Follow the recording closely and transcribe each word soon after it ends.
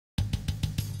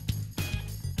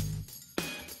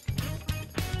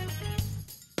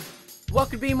What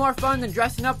could be more fun than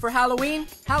dressing up for Halloween?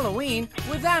 Halloween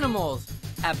with animals.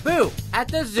 At Boo at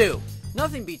the Zoo.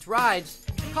 Nothing beats rides,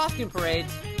 costume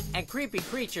parades, and creepy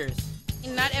creatures.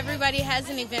 Not everybody has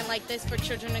an event like this for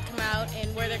children to come out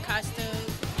and wear their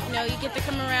costumes. You know, you get to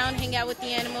come around, hang out with the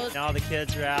animals. All the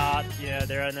kids are out,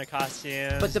 they're in their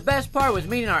costumes. But the best part was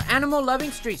meeting our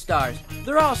animal-loving street stars.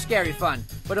 They're all scary fun,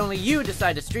 but only you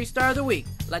decide the Street Star of the Week.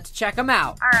 Let's check them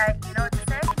out. Alright, you know what to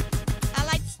say? I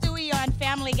like Stewie on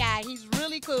Family Guy. He's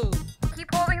really cool.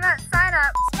 Keep holding that sign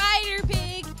up. Spider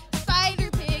Pig! Spider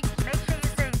Pig! Make sure you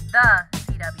say the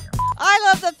CW. I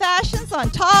love the fashions on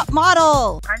Top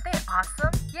Model. Aren't they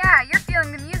awesome? Yeah, you're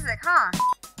feeling the music, huh?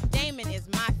 Damon is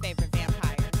my favorite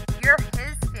vampire. You're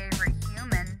his favorite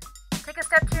human. Take a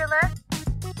step to your left.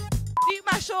 Eat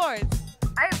my shorts.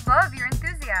 I love your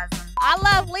enthusiasm. I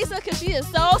love Lisa because she is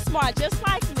so smart, just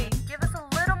like me. Give us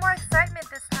a little more excitement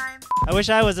this time. I wish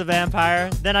I was a vampire,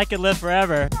 then I could live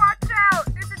forever. Watch out!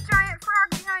 There's a giant frog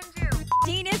behind you.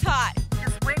 Dean is hot.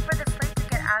 Just wait for the slate to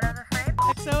get out of the frame.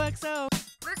 XOXO.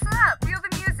 Loosen up, feel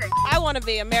the music. I want to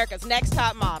be America's next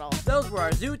top model. Those were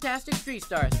our Zoo-tastic Street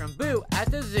Stars from Boo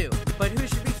at the Zoo. But who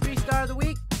should be Street Star of the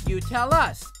Week? You tell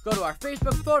us. Go to our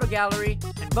Facebook photo gallery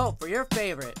and vote for your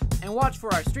favorite. And watch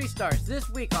for our Street Stars this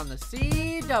week on the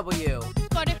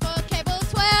CW. 44 cable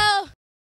 12.